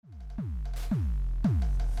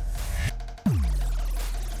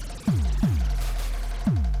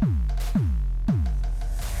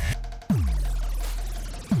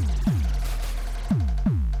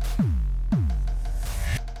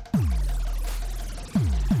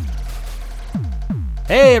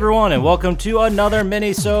Hey everyone, and welcome to another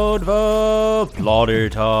mini-sode of Bloody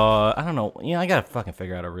Talk. I don't know, I gotta fucking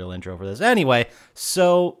figure out a real intro for this. Anyway,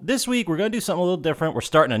 so this week we're gonna do something a little different. We're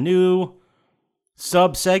starting a new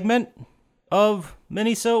sub-segment of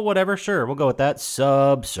mini-sode, whatever, sure, we'll go with that.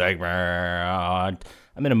 Sub-segment.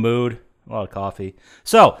 I'm in a mood, a lot of coffee.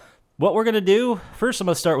 So, what we're gonna do, first I'm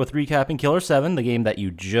gonna start with recapping Killer 7, the game that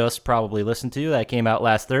you just probably listened to, that came out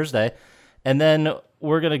last Thursday. And then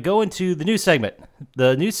we're going to go into the new segment.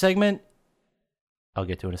 The new segment, I'll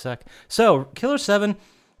get to in a sec. So, Killer 7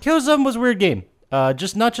 was a weird game. Not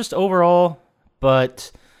just overall,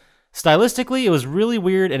 but stylistically, it was really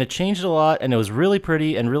weird, and it changed a lot, and it was really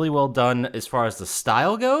pretty and really well done as far as the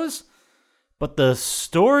style goes. But the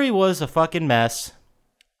story was a fucking mess.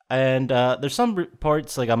 And there's some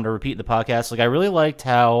parts, like I'm going to repeat in the podcast, like I really liked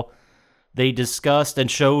how they discussed and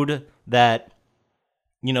showed that,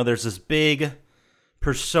 there's this big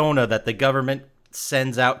persona that the government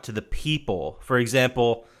sends out to the people. For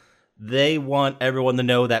example, they want everyone to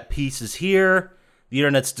know that peace is here. The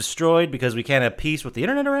internet's destroyed because we can't have peace with the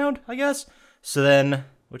internet around, I guess. So then,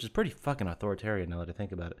 which is pretty fucking authoritarian now that I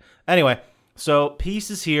think about it. Anyway, so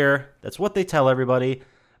peace is here. That's what they tell everybody.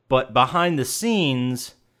 But behind the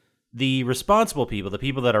scenes, the responsible people, the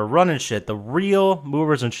people that are running shit, the real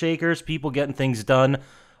movers and shakers, people getting things done,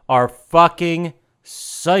 are fucking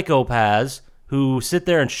psychopaths who sit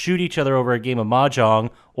there and shoot each other over a game of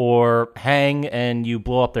mahjong or hang and you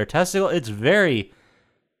blow up their testicle. The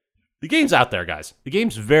game's out there, guys. The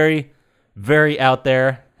game's very, very out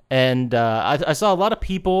there. And I saw a lot of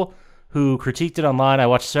people who critiqued it online. I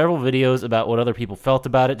watched several videos about what other people felt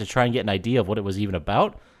about it to try and get an idea of what it was even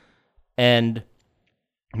about. And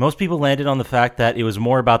most people landed on the fact that it was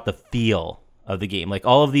more about the feel of the game. Like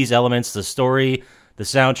all of these elements, the story, the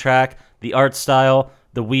soundtrack, the art style,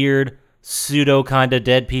 the weird pseudo kind of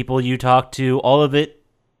dead people you talk to, all of it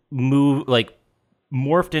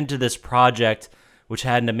morphed into this project which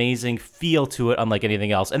had an amazing feel to it unlike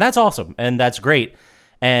anything else. And that's awesome. And that's great.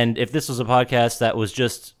 And if this was a podcast that was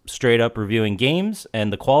just straight up reviewing games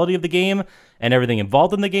and the quality of the game and everything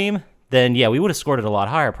involved in the game, then yeah, we would have scored it a lot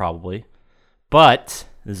higher probably. But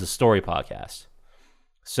this is a story podcast.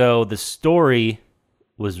 So the story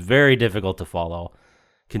was very difficult to follow.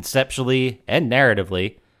 Conceptually and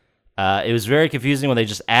narratively, it was very confusing when they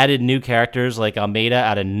just added new characters like Almeida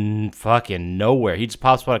out of fucking nowhere. He just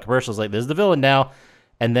pops up on commercials like, this is the villain now.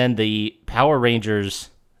 And then the Power Rangers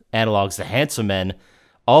analogs, the Handsome Men,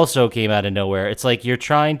 also came out of nowhere. It's like you're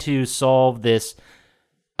trying to solve this.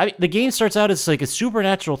 I mean, the game starts out as like a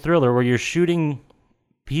supernatural thriller where you're shooting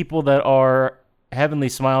people that are heavenly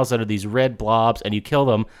smiles out of these red blobs and you kill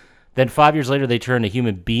them. Then 5 years later, they turn to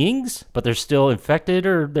human beings, but they're still infected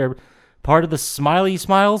or they're part of the smiley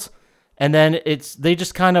smiles. And then they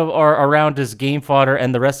just kind of are around as game fodder,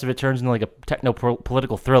 and the rest of it turns into like a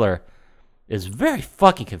techno-political thriller. It's very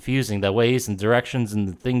fucking confusing, the ways and directions and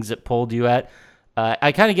the things it pulled you at.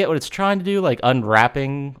 I kind of get what it's trying to do, like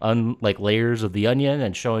unwrapping like layers of the onion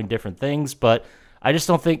and showing different things, but I just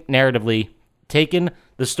don't think narratively, taking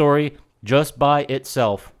the story just by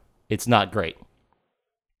itself, it's not great.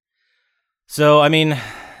 So, I mean,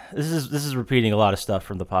 this is repeating a lot of stuff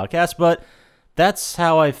from the podcast, but that's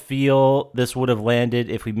how I feel this would have landed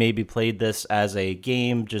if we maybe played this as a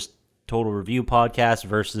game, just total review podcast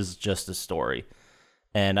versus just a story.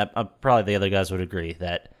 And I'm probably the other guys would agree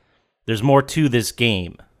that there's more to this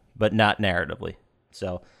game, but not narratively.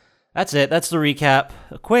 So that's it. That's the recap.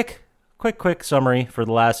 A quick summary for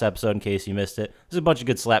the last episode in case you missed it. There's a bunch of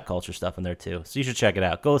good slap culture stuff in there too, so you should check it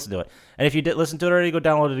out. Go listen to it. And if you did listen to it already, go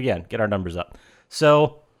download it again. Get our numbers up.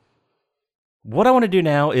 So what I want to do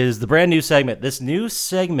now is the brand new segment. This new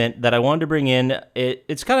segment that I wanted to bring in,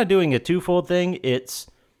 it's kind of doing a twofold thing. It's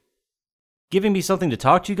giving me something to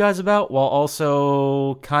talk to you guys about while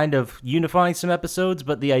also kind of unifying some episodes.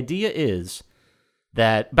 But the idea is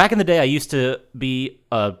that back in the day, I used to be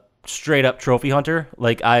a straight up trophy hunter.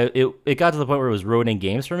 Like it got to the point where it was ruining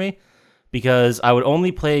games for me because I would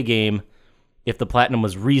only play a game if the platinum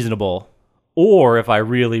was reasonable or if I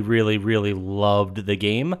really, really, really loved the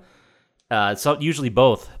game. So usually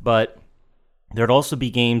both, but there'd also be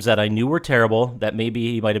games that I knew were terrible that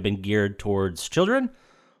maybe might have been geared towards children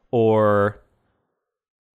or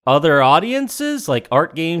other audiences, like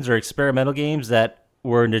art games or experimental games that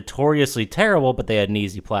were notoriously terrible, but they had an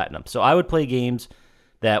easy platinum. So I would play games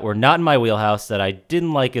that were not in my wheelhouse, that I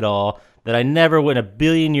didn't like at all, that I never in a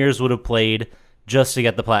billion years would have played just to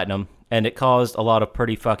get the platinum, and it caused a lot of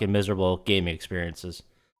pretty fucking miserable gaming experiences.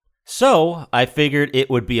 So I figured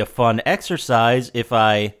it would be a fun exercise if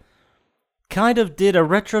I kind of did a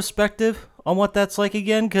retrospective on what that's like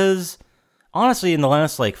again, because honestly, in the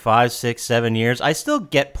last like 5, 6, 7 years, I still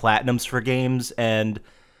get platinums for games, and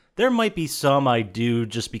there might be some I do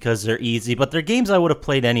just because they're easy, but they're games I would have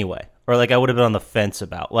played anyway, or like I would have been on the fence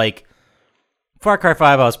about. Like Far Cry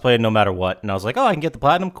 5, I was playing no matter what, and I was like, oh, I can get the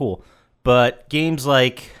platinum, cool. But games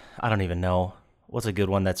like, I don't even know, what's a good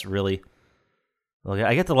one that's really...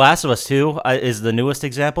 I get The Last of Us 2 is the newest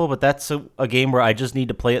example, but that's a game where I just need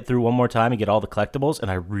to play it through one more time and get all the collectibles,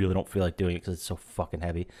 and I really don't feel like doing it because it's so fucking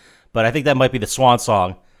heavy. But I think that might be the swan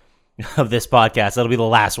song of this podcast. That'll be the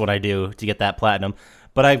last one I do to get that platinum.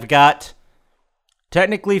 But I've got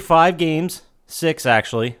technically 5 games, 6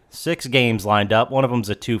 actually, 6 games lined up. One of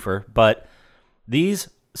them's a twofer, but these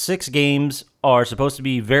 6 games are supposed to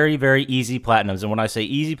be very, very easy platinums. And when I say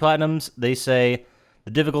easy platinums, they say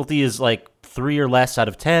the difficulty is like 3 or less out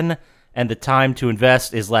of 10, and the time to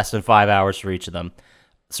invest is less than 5 hours for each of them.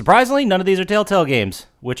 Surprisingly, none of these are Telltale games,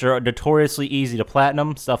 which are notoriously easy to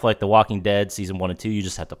platinum. Stuff like The Walking Dead Season 1 and 2, you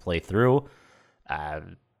just have to play through.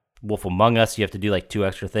 Wolf Among Us, you have to do like 2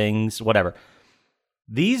 extra things, whatever.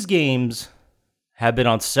 These games have been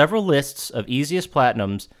on several lists of easiest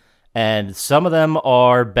platinums, and some of them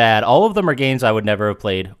are bad. All of them are games I would never have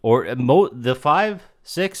played. Or the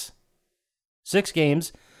 6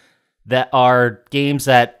 games that are games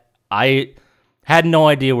that I had no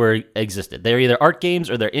idea were existed. They're either art games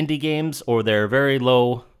or they're indie games or they're very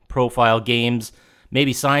low profile games.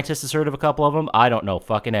 Maybe Scientist has heard of a couple of them. I don't know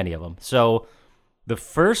fucking any of them. So the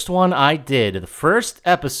first one I did, the first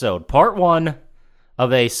episode, part 1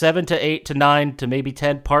 of a 7 to 8 to 9 to maybe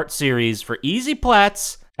 10 part series for easy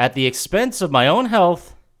plats at the expense of my own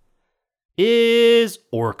health, is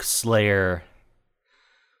Orc Slayer.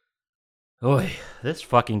 Oy, this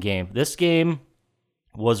fucking game. This game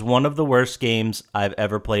was one of the worst games I've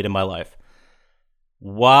ever played in my life.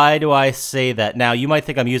 Why do I say that? Now, you might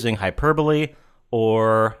think I'm using hyperbole,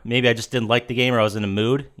 or maybe I just didn't like the game or I was in a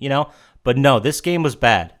mood, you know? But no, this game was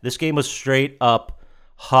bad. This game was straight up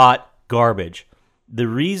hot garbage.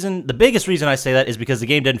 The biggest reason I say that is because the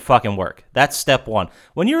game didn't fucking work. That's step 1.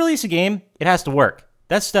 When you release a game, it has to work.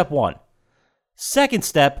 That's step 1. Second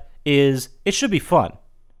step is it should be fun.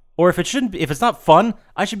 Or if it's not fun,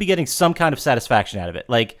 I should be getting some kind of satisfaction out of it.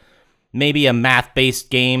 Like maybe a math-based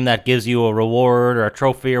game that gives you a reward or a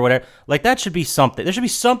trophy or whatever. Like that should be something. There should be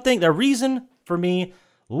something, a reason for me,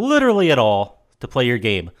 literally at all, to play your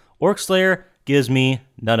game. Orc Slayer gives me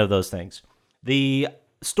none of those things. The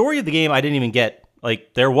story of the game I didn't even get.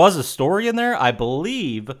 Like there was a story in there. I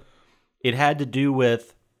believe it had to do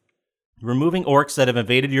with removing orcs that have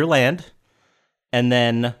invaded your land and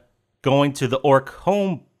then going to the orc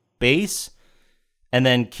home base and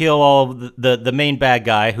then kill all the main bad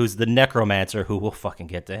guy who's the necromancer, who will fucking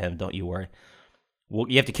get to him, don't you worry. Well,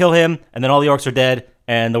 you have to kill him and then all the orcs are dead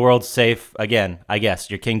and the world's safe again, I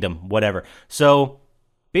guess, your kingdom, whatever. So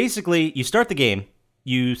basically you start the game,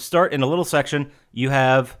 you start in a little section, you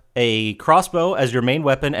have a crossbow as your main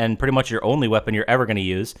weapon and pretty much your only weapon you're ever going to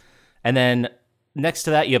use, and then next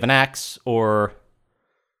to that you have an axe or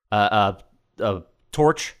a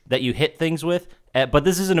torch that you hit things with. But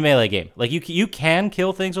this isn't a melee game. Like you can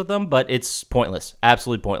kill things with them, but it's pointless,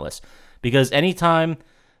 absolutely pointless. Because anytime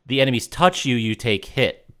the enemies touch you, you take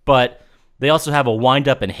hit. But they also have a wind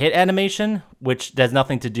up and hit animation, which has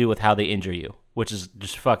nothing to do with how they injure you, which is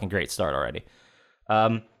just a fucking great start already.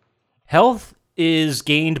 Health is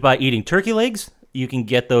gained by eating turkey legs. You can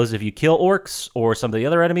get those if you kill orcs or some of the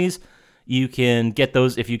other enemies. You can get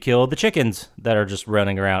those if you kill the chickens that are just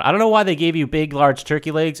running around. I don't know why they gave you big, large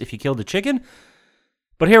turkey legs if you killed a chicken.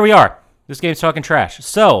 But here we are. This game's talking trash.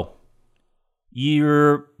 So,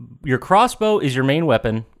 your crossbow is your main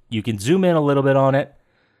weapon. You can zoom in a little bit on it,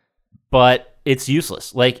 but it's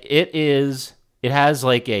useless. Like, it has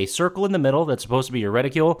like a circle in the middle that's supposed to be your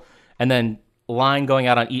reticule, and then line going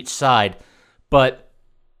out on each side. But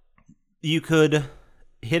you could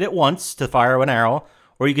hit it once to fire an arrow,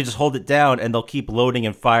 or you could just hold it down and they'll keep loading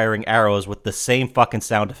and firing arrows with the same fucking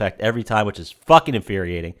sound effect every time, which is fucking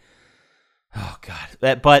infuriating. Oh,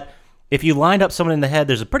 God. But if you lined up someone in the head,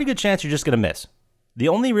 there's a pretty good chance you're just going to miss. The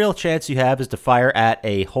only real chance you have is to fire at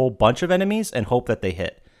a whole bunch of enemies and hope that they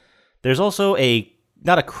hit. There's also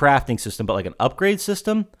not a crafting system, but like an upgrade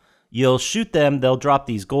system. You'll shoot them, they'll drop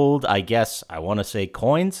these gold, I want to say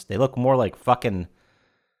coins. They look more like fucking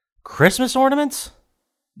Christmas ornaments?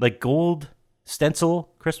 Like gold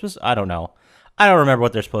stencil Christmas? I don't know. I don't remember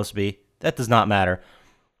what they're supposed to be. That does not matter.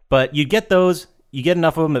 But you get those. You get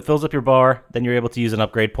enough of them, it fills up your bar, then you're able to use an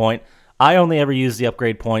upgrade point. I only ever use the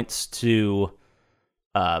upgrade points to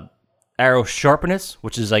arrow sharpness,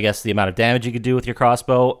 which is, I guess, the amount of damage you could do with your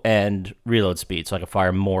crossbow, and reload speed, so I can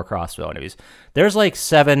fire more crossbow enemies. There's like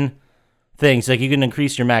 7 things. Like you can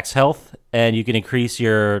increase your max health and you can increase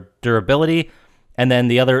your durability. And then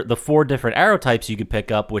the 4 different arrow types you can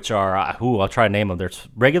pick up, which are, I'll try to name them. There's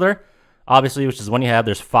regular, obviously, which is the one you have.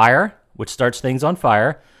 There's fire, which starts things on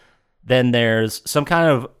fire. Then there's some kind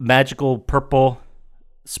of magical purple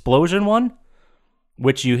explosion one,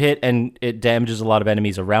 which you hit and it damages a lot of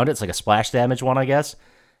enemies around it. It's like a splash damage one, I guess.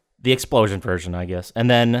 The explosion version, I guess. And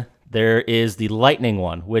then there is the lightning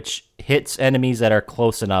one, which hits enemies that are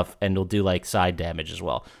close enough and will do like side damage as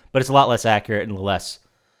well. But it's a lot less accurate and less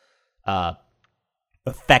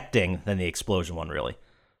affecting than the explosion one, really.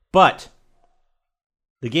 But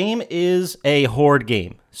the game is a horde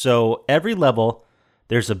game. So every level,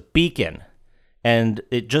 there's a beacon. And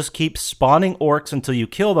it just keeps spawning orcs until you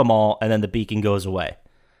kill them all, and then the beacon goes away.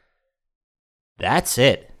 That's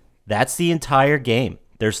it. That's the entire game.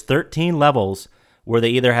 There's 13 levels where they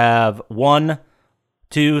either have 1,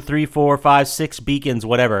 2, 3, 4, 5, 6 beacons,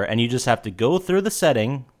 whatever, and you just have to go through the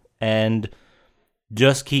setting and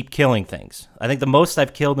just keep killing things. I think the most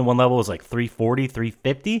I've killed in one level was like 340,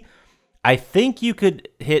 350. I think you could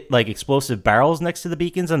hit like explosive barrels next to the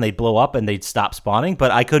beacons and they'd blow up and they'd stop spawning,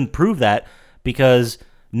 but I couldn't prove that because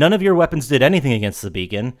none of your weapons did anything against the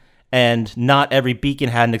beacon, and not every beacon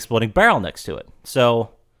had an exploding barrel next to it.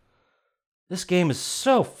 So this game is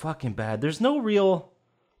so fucking bad. There's no real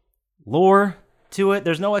lore to it.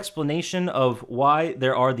 There's no explanation of why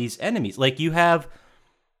there are these enemies. Like, you have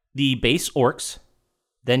the base orcs,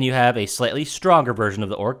 then you have a slightly stronger version of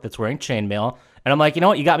the orc that's wearing chainmail, and I'm like, you know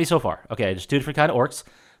what? You got me so far. Okay, there's 2 different kind of orcs.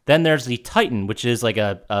 Then there's the Titan, which is like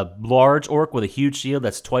a large orc with a huge shield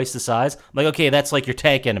that's twice the size. I'm like, okay, that's like your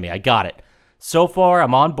tank enemy. I got it. So far,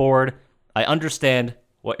 I'm on board. I understand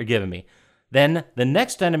what you're giving me. Then the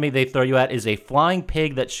next enemy they throw you at is a flying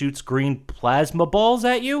pig that shoots green plasma balls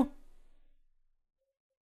at you.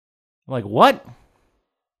 I'm like, what?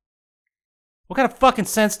 What kind of fucking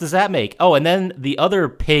sense does that make? Oh, and then the other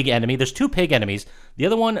pig enemy, there's 2 pig enemies. The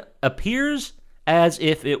other one appears as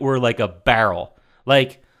if it were like a barrel.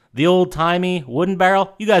 Like the old-timey wooden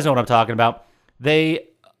barrel. You guys know what I'm talking about.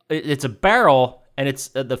 It's a barrel, and it's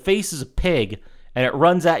the face is a pig, and it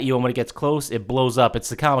runs at you, and when it gets close, it blows up. It's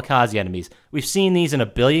the kamikaze enemies. We've seen these in a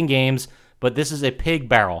billion games, but this is a pig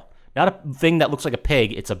barrel. Not a thing that looks like a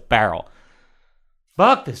pig, it's a barrel.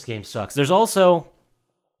 Fuck, this game sucks. There's also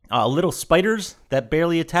little spiders that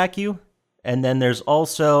barely attack you, and then there's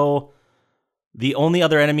also the only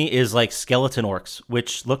other enemy is like skeleton orcs,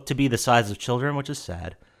 which look to be the size of children, which is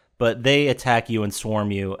sad, but they attack you and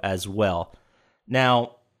swarm you as well.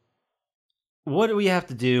 Now, what do we have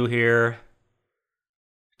to do here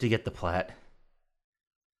to get the plat?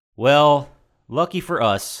 Well, lucky for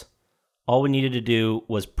us, all we needed to do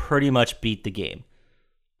was pretty much beat the game.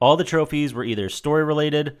 All the trophies were either story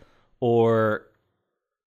related or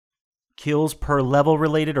kills per level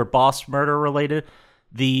related or boss murder related.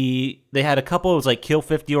 They had a couple, it was like kill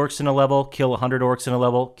 50 orcs in a level, kill 100 orcs in a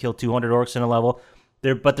level, kill 200 orcs in a level.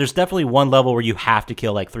 But there's definitely one level where you have to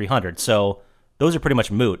kill like 300. So those are pretty much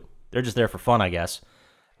moot. They're just there for fun, I guess.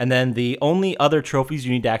 And then the only other trophies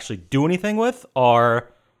you need to actually do anything with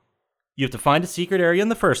are you have to find a secret area in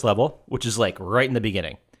the first level, which is like right in the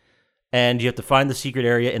beginning. And you have to find the secret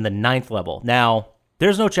area in the 9th level. Now,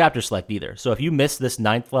 there's no chapter select either. So if you miss this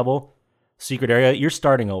 9th level secret area, you're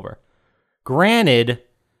starting over. Granted,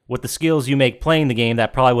 with the skills you make playing the game,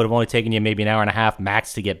 that probably would have only taken you maybe an hour and a half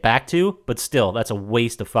max to get back to, but still, that's a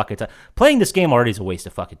waste of fucking time. Playing this game already is a waste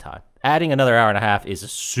of fucking time. Adding another hour and a half is a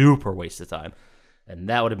super waste of time, and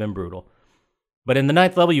that would have been brutal. But in the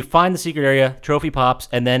 9th level, you find the secret area, trophy pops,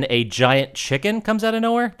 and then a giant chicken comes out of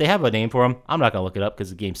nowhere. They have a name for him. I'm not going to look it up because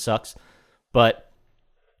the game sucks, but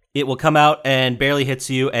it will come out and barely hits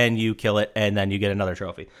you, and you kill it, and then you get another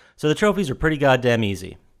trophy. So the trophies are pretty goddamn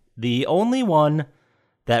easy. The only one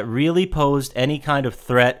that really posed any kind of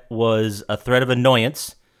threat was a threat of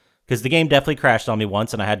annoyance, because the game definitely crashed on me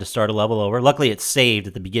once, and I had to start a level over. Luckily, it saved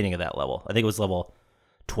at the beginning of that level. I think it was level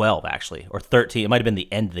 12, actually, or 13. It might have been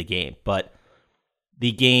the end of the game, but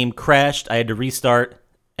the game crashed. I had to restart,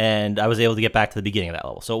 and I was able to get back to the beginning of that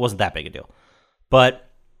level, so it wasn't that big a deal. But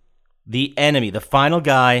the enemy, the final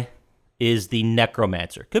guy, is the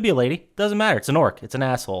Necromancer. Could be a lady. Doesn't matter. It's an orc. It's an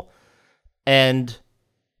asshole. And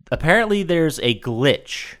apparently there's a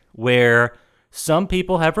glitch where some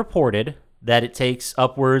people have reported that it takes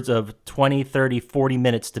upwards of 20, 30, 40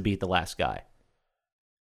 minutes to beat the last guy.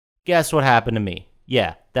 Guess what happened to me?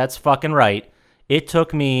 Yeah, that's fucking right. It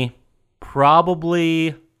took me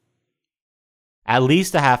probably at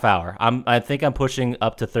least a half hour. I think I'm pushing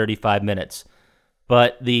up to 35 minutes.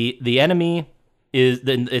 But the enemy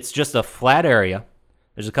it's just a flat area.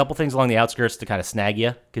 There's a couple things along the outskirts to kind of snag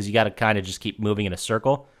you, because you got to kind of just keep moving in a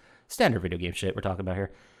circle. Standard video game shit we're talking about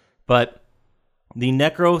here. But the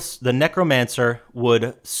necromancer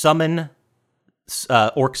would summon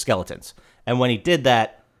orc skeletons. And when he did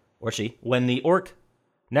that, when the orc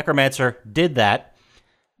necromancer did that,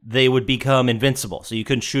 they would become invincible. So you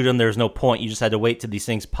couldn't shoot them. There was no point. You just had to wait till these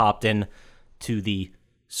things popped in to the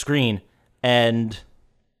screen. And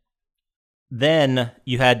then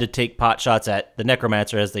you had to take pot shots at the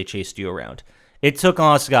necromancer as they chased you around. It took,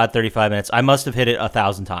 honest to God, 35 minutes. I must have hit it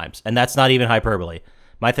 1,000 times. And that's not even hyperbole.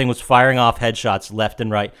 My thing was firing off headshots left and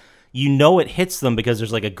right. You know it hits them because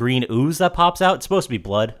there's like a green ooze that pops out. It's supposed to be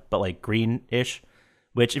blood, but like greenish.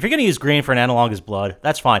 Which, if you're going to use green for an analog as blood,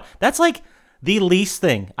 that's fine. That's like the least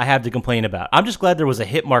thing I have to complain about. I'm just glad there was a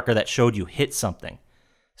hit marker that showed you hit something.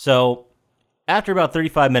 So, after about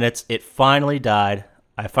 35 minutes, it finally died.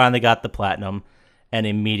 I finally got the platinum and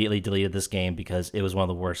immediately deleted this game because it was one of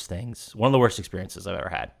the worst experiences I've ever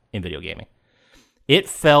had in video gaming. It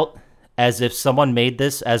felt as if someone made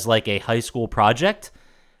this as like a high school project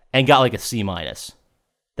and got like a C-.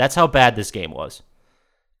 That's how bad this game was.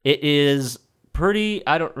 It is pretty,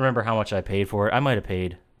 I don't remember how much I paid for it. I might have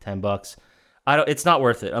paid $10. It's not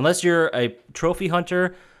worth it. Unless you're a trophy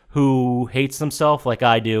hunter who hates himself like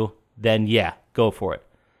I do, then yeah, go for it.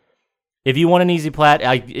 If you want an easy plat,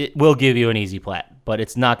 it will give you an easy plat, but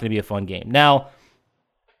it's not going to be a fun game. Now,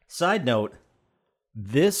 side note,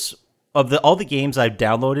 all the games I've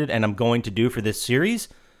downloaded and I'm going to do for this series,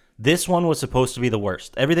 this one was supposed to be the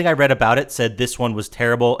worst. Everything I read about it said this one was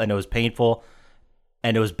terrible and it was painful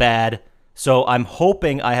and it was bad. So I'm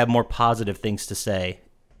hoping I have more positive things to say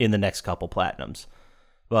in the next couple platinums.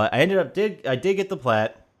 But I did get the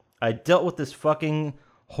plat. I dealt with this fucking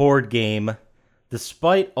horde game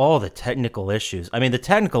despite all the technical issues. I mean, the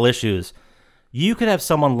technical issues, you could have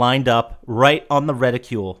someone lined up right on the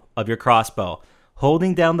reticule of your crossbow,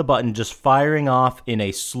 holding down the button, just firing off in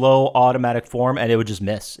a slow automatic form, and it would just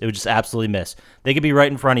miss. It would just absolutely miss. They could be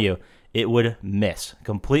right in front of you. It would miss.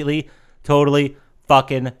 Completely, totally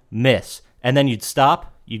fucking miss. And then you'd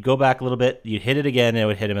stop, you'd go back a little bit, you'd hit it again, and it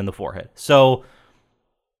would hit him in the forehead. So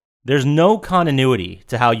there's no continuity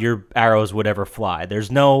to how your arrows would ever fly.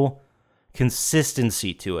 There's no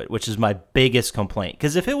consistency to it, which is my biggest complaint.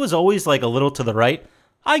 Because if it was always like a little to the right,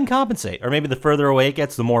 I can compensate. Or maybe the further away it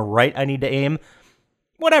gets, the more right I need to aim.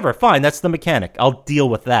 Whatever, fine, that's the mechanic. I'll deal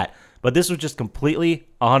with that. But this was just completely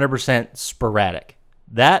 100% sporadic.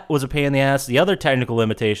 That was a pain in the ass. The other technical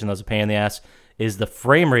limitation that was a pain in the ass is the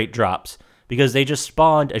frame rate drops, because they just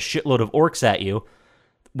spawned a shitload of orcs at you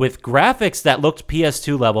with graphics that looked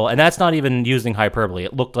PS2 level, and that's not even using hyperbole.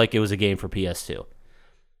 It looked like it was a game for PS2.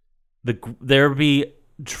 There would be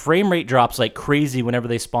frame rate drops like crazy whenever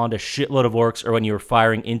they spawned a shitload of orcs, or when you were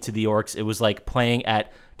firing into the orcs. It was like playing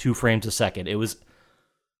at 2 frames a second. It was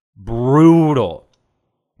brutal.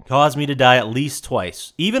 Caused me to die at least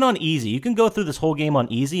twice. Even on easy. You can go through this whole game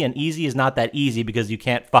on easy, and easy is not that easy because you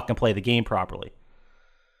can't fucking play the game properly.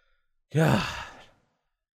 God.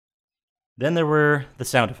 Then there were the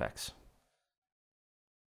sound effects.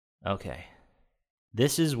 Okay.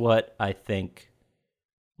 This is what I think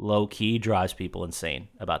low-key drives people insane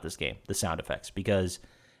about this game, the sound effects. Because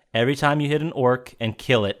every time you hit an orc and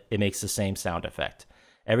kill it, it makes the same sound effect.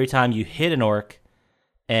 Every time you hit an orc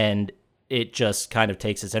and it just kind of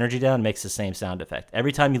takes its energy down, makes the same sound effect.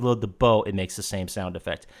 Every time you load the bow, it makes the same sound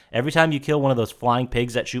effect. Every time you kill one of those flying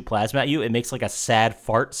pigs that shoot plasma at you, it makes like a sad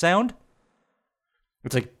fart sound.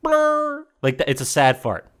 It's like, brrr, like it's a sad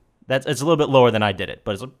fart. It's a little bit lower than I did it,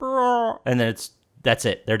 but it's like, brrr, and then that's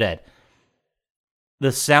it. They're dead.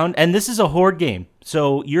 The sound, and this is a horde game,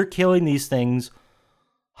 so you're killing these things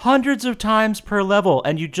hundreds of times per level,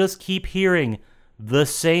 and you just keep hearing the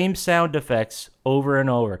same sound effects over and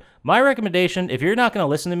over. My recommendation, if you're not going to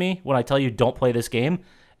listen to me when I tell you don't play this game,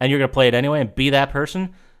 and you're going to play it anyway and be that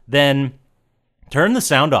person, then turn the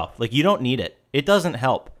sound off. Like, you don't need it. It doesn't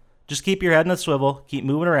help. Just keep your head in a swivel, keep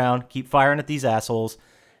moving around, keep firing at these assholes,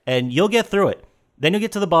 and you'll get through it. Then you'll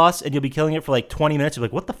get to the boss, and you'll be killing it for like 20 minutes. You're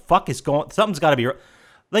like, what the fuck is going on? Something's got to be...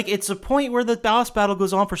 Like, it's a point where the boss battle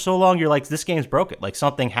goes on for so long, you're like, this game's broken. Like,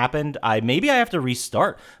 something happened. Maybe I have to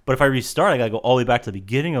restart. But if I restart, I gotta go all the way back to the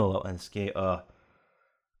beginning of the level and escape.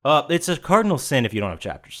 It's a cardinal sin if you don't have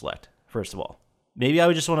chapter select, first of all. Maybe I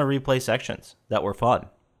would just want to replay sections that were fun.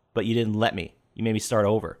 But you didn't let me. You made me start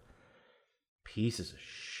over. Pieces of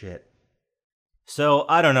shit. So,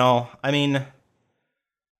 I don't know. I mean,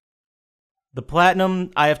 the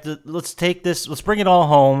platinum, let's take this, let's bring it all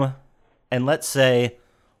home, and let's say,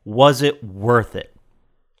 was it worth it?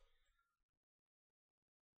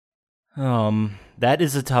 that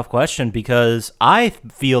is a tough question because I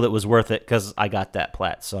feel it was worth it because I got that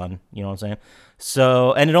plat, son. You know what I'm saying?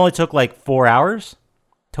 So, and it only took like 4 hours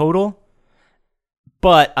total.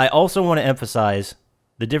 But I also want to emphasize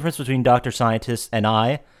the difference between Dr. Scientist and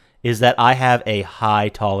I is that I have a high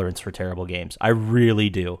tolerance for terrible games. I really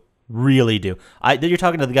do. Really do. You're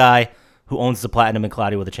talking to the guy who owns the Platinum and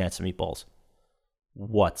Cloudy with a Chance of Meatballs.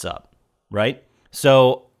 What's up? Right?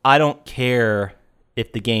 So I don't care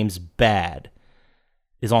if the game's bad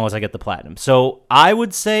as long as I get the Platinum. So I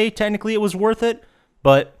would say technically it was worth it,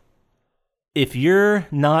 but if you're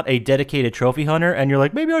not a dedicated trophy hunter and you're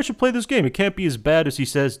like, maybe I should play this game, it can't be as bad as he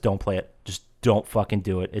says, don't play it. Just don't fucking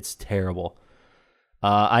do it. It's terrible.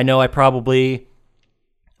 I know I probably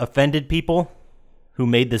offended people who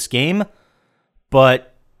made this game,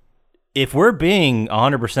 but if we're being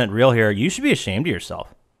 100% real here, you should be ashamed of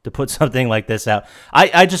yourself to put something like this out.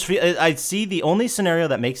 I just feel I see the only scenario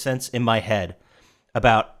that makes sense in my head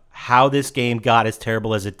about how this game got as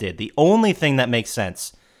terrible as it did. The only thing that makes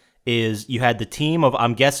sense is you had the team of,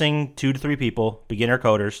 I'm guessing, 2 to 3 people, beginner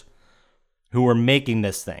coders, who were making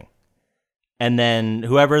this thing. And then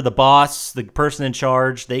whoever, the boss, the person in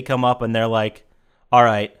charge, they come up and they're like, all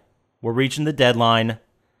right, we're reaching the deadline.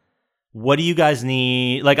 What do you guys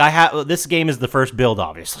need? Like, this game is the first build,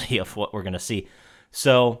 obviously, of what we're going to see.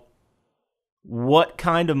 So what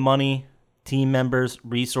kind of money, team members,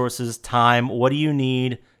 resources, time, what do you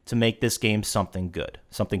need to make this game something good,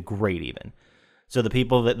 something great even? So the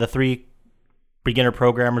people, the 3 beginner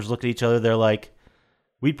programmers look at each other. They're like,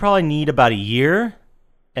 we'd probably need about a year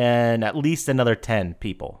and at least another 10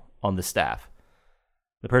 people on the staff.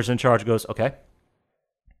 The person in charge goes, okay,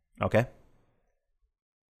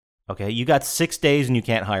 you got 6 days and you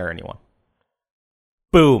can't hire anyone.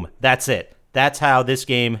 Boom, that's it. That's how this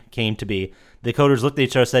game came to be. The coders looked at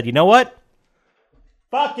each other and said, you know what?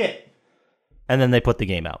 Fuck it. And then they put the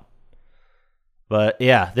game out. But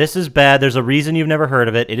yeah, this is bad. There's a reason you've never heard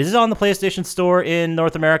of it. It is on the PlayStation Store in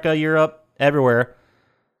North America, Europe, everywhere.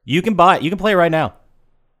 You can buy it. You can play it right now.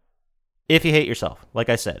 If you hate yourself, like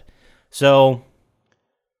I said. So,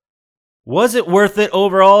 was it worth it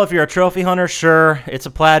overall if you're a trophy hunter? Sure. It's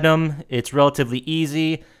a platinum. It's relatively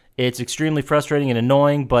easy. It's extremely frustrating and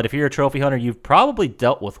annoying. But if you're a trophy hunter, you've probably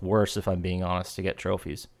dealt with worse, if I'm being honest, to get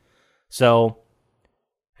trophies. So,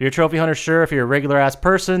 if you're a trophy hunter, sure. If you're a regular ass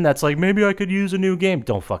person that's like, maybe I could use a new game,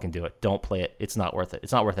 don't fucking do it. Don't play it. It's not worth it.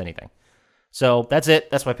 It's not worth anything. So that's it.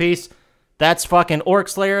 That's my piece. That's fucking Orc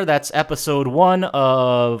Slayer. That's episode 1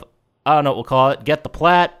 of, I don't know what we'll call it. Get the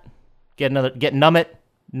plat. Get Numit.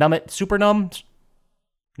 Numit. Super Nums.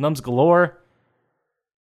 Nums galore.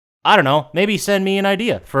 I don't know. Maybe send me an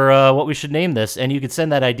idea for what we should name this. And you can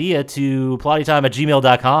send that idea to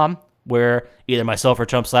plottytime@gmail.com, where either myself or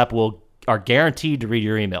Chump Slap are guaranteed to read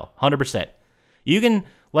your email. 100%. You can,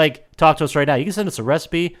 talk to us right now. You can send us a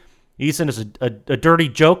recipe. You can send us a dirty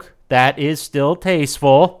joke that is still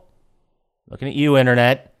tasteful. Looking at you,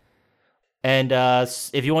 Internet. And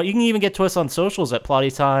if you want, you can even get to us on socials at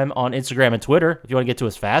Plottytime on Instagram and Twitter if you want to get to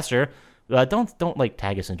us faster. Don't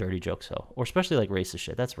tag us in dirty jokes, though. Or especially racist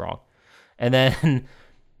shit. That's wrong. And then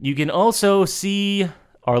you can also see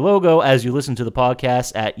our logo as you listen to the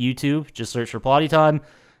podcast at YouTube. Just search for Plottytime.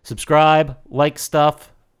 Subscribe, like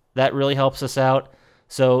stuff. That really helps us out.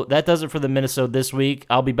 So that does it for the Minnesota this week.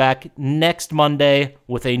 I'll be back next Monday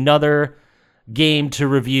with another game to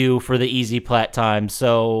review for the easy plat time.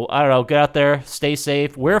 So, I don't know. Get out there. Stay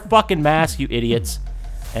safe. Wear a fucking mask, you idiots.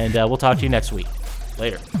 And we'll talk to you next week.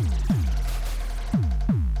 Later.